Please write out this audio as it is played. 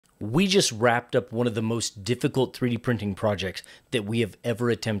We just wrapped up one of the most difficult 3D printing projects that we have ever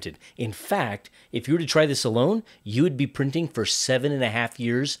attempted. In fact, if you were to try this alone, you would be printing for 7.5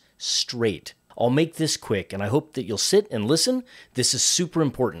 years straight. I'll make this quick, and I hope that you'll sit and listen. This is super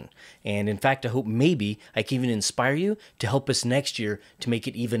important. And in fact, I hope maybe I can even inspire you to help us next year to make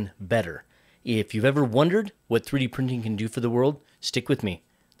it even better. If you've ever wondered what 3D printing can do for the world, stick with me.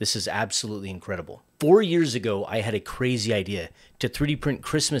 This is absolutely incredible. 4 years ago, I had a crazy idea to 3D print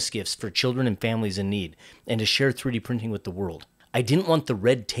Christmas gifts for children and families in need, and to share 3D printing with the world. I didn't want the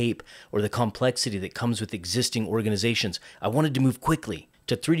red tape or the complexity that comes with existing organizations. I wanted to move quickly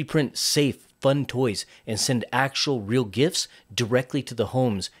to 3D print safe, fun toys and send actual real gifts directly to the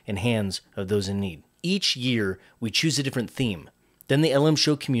homes and hands of those in need. Each year, we choose a different theme. Then the LM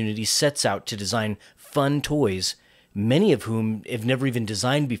Show community sets out to design fun toys, many of whom have never even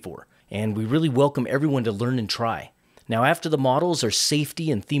designed before, and we really welcome everyone to learn and try. Now, after the models are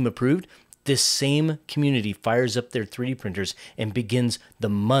safety and theme approved, this same community fires up their 3D printers and begins the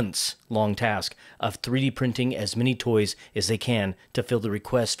months-long task of 3D printing as many toys as they can to fill the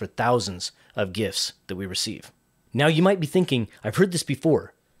requests for thousands of gifts that we receive. Now, you might be thinking, I've heard this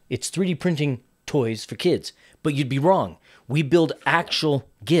before. It's 3D printing toys for kids, but you'd be wrong. We build actual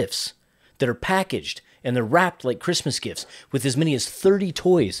gifts that are packaged and they're wrapped like Christmas gifts with as many as 30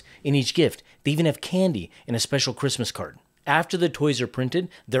 toys in each gift. They even have candy and a special Christmas card. After the toys are printed,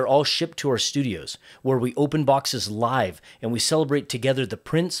 they're all shipped to our studios, where we open boxes live and we celebrate together the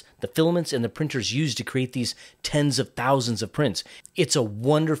prints, the filaments, and the printers used to create these tens of thousands of prints. It's a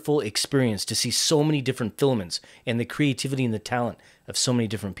wonderful experience to see so many different filaments and the creativity and the talent of so many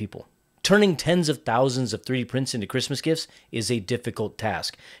different people. Turning tens of thousands of 3D prints into Christmas gifts is a difficult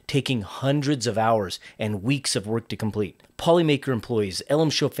task, taking hundreds of hours and weeks of work to complete. Polymaker employees,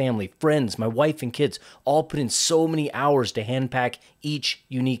 LM Show family, friends, my wife and kids all put in so many hours to hand pack each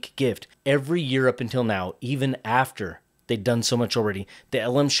unique gift. Every year up until now, even after they've done so much already, the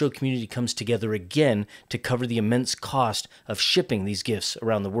LM Show community comes together again to cover the immense cost of shipping these gifts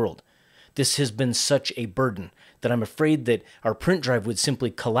around the world. This has been such a burden that I'm afraid that our print drive would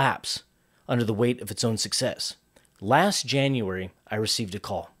simply collapse under the weight of its own success. Last January, I received a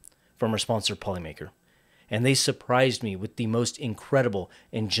call from our sponsor, Polymaker, and they surprised me with the most incredible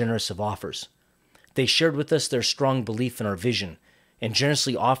and generous of offers. They shared with us their strong belief in our vision and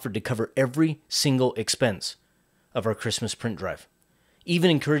generously offered to cover every single expense of our Christmas print drive,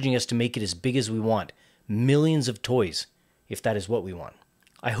 even encouraging us to make it as big as we want, millions of toys, if that is what we want.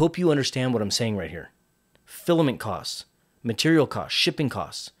 I hope you understand what I'm saying right here. Filament costs, material costs, shipping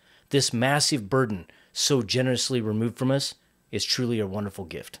costs, this massive burden so generously removed from us is truly a wonderful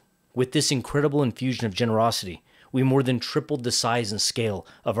gift. With this incredible infusion of generosity, we more than tripled the size and scale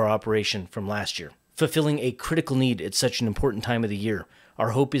of our operation from last year, fulfilling a critical need at such an important time of the year. Our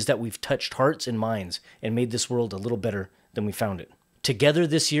hope is that we've touched hearts and minds and made this world a little better than we found it. Together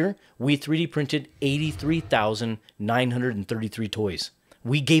this year, we 3D printed 83,933 toys.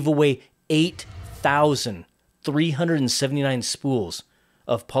 We gave away 8,379 spools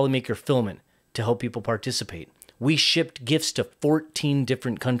of Polymaker filament to help people participate. We shipped gifts to 14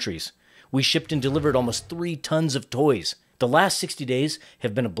 different countries. We shipped and delivered almost 3 tons of toys. The last 60 days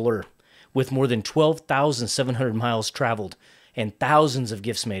have been a blur, with more than 12,700 miles traveled and thousands of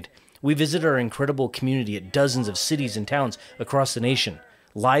gifts made. We visited our incredible community at dozens of cities and towns across the nation,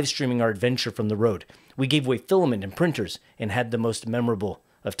 live streaming our adventure from the road. We gave away filament and printers and had the most memorable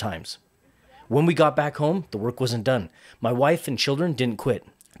of times. When we got back home, the work wasn't done. My wife and children didn't quit.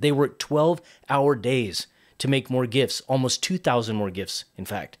 They worked 12-hour days to make more gifts, almost 2,000 more gifts, in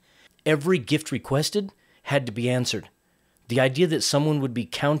fact. Every gift requested had to be answered. The idea that someone would be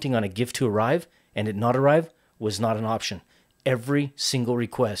counting on a gift to arrive and it not arrive was not an option. Every single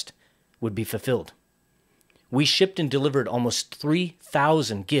request would be fulfilled. We shipped and delivered almost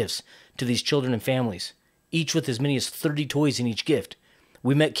 3,000 gifts to these children and families, each with as many as 30 toys in each gift.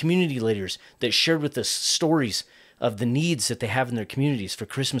 We met community leaders that shared with us stories of the needs that they have in their communities for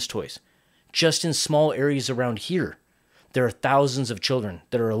Christmas toys. Just in small areas around here, there are thousands of children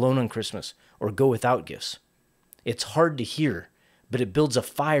that are alone on Christmas or go without gifts. It's hard to hear, but it builds a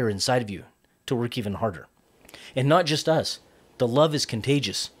fire inside of you to work even harder. And not just us. The love is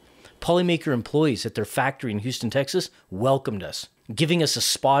contagious. Polymaker employees at their factory in Houston, Texas welcomed us, giving us a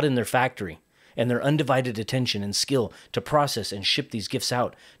spot in their factory and their undivided attention and skill to process and ship these gifts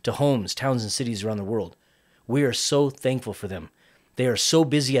out to homes, towns, and cities around the world. We are so thankful for them. They are so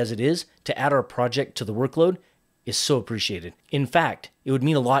busy as it is. To add our project to the workload is so appreciated. In fact, it would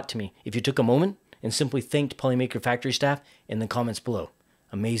mean a lot to me if you took a moment and simply thanked Polymaker factory staff in the comments below.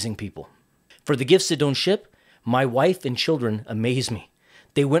 Amazing people. For the gifts that don't ship, my wife and children amaze me.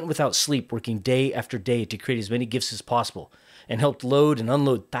 They went without sleep, working day after day to create as many gifts as possible, and helped load and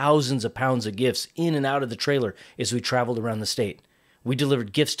unload thousands of pounds of gifts in and out of the trailer as we traveled around the state. We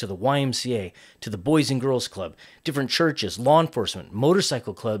delivered gifts to the YMCA, to the Boys and Girls Club, different churches, law enforcement,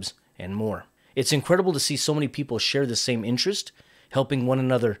 motorcycle clubs, and more. It's incredible to see so many people share the same interest, helping one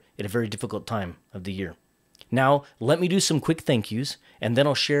another at a very difficult time of the year. Now, let me do some quick thank yous, and then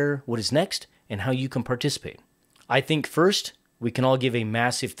I'll share what is next and how you can participate. I think first, we can all give a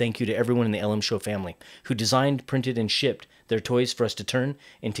massive thank you to everyone in the LM Show family who designed, printed, and shipped their toys for us to turn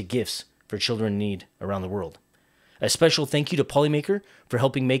into gifts for children in need around the world. A special thank you to Polymaker for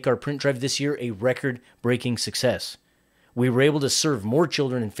helping make our print drive this year a record-breaking success. We were able to serve more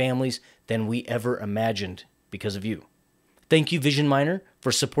children and families than we ever imagined because of you. Thank you, VisionMiner,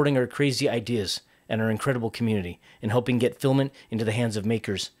 for supporting our crazy ideas and our incredible community and helping get filament into the hands of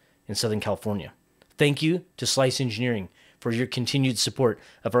makers in Southern California. Thank you to Slice Engineering for your continued support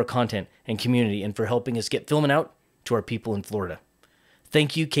of our content and community and for helping us get filament out to our people in Florida.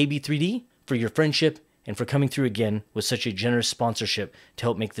 Thank you, KB3D, for your friendship and for coming through again with such a generous sponsorship to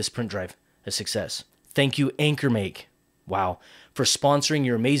help make this print drive a success. Thank you, AnkerMake, wow, for sponsoring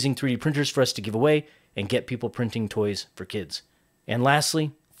your amazing 3D printers for us to give away and get people printing toys for kids. And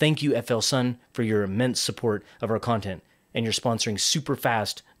lastly, thank you, FLSUN, for your immense support of our content and your sponsoring super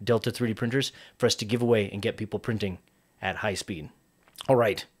fast Delta 3D printers for us to give away and get people printing at high speed. All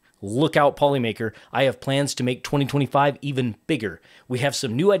right. Look out, Polymaker. I have plans to make 2025 even bigger. We have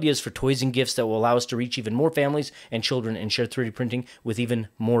some new ideas for toys and gifts that will allow us to reach even more families and children and share 3D printing with even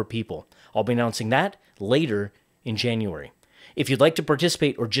more people. I'll be announcing that later in January. If you'd like to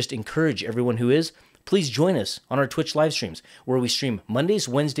participate or just encourage everyone who is, please join us on our Twitch live streams where we stream Mondays,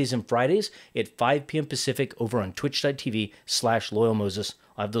 Wednesdays, and Fridays at 5 p.m. Pacific over on twitch.tv/LoyalMoses.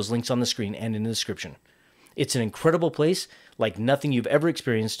 I'll have those links on the screen and in the description. It's an incredible place like nothing you've ever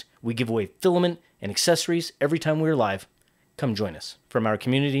experienced. We give away filament and accessories every time we're live. Come join us. From our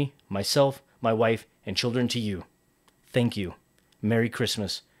community, myself, my wife, and children to you, thank you. Merry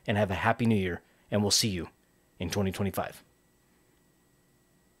Christmas and have a Happy New Year, and we'll see you in 2025.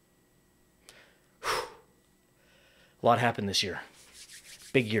 Whew. A lot happened this year.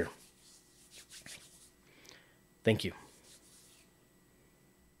 Big year. Thank you.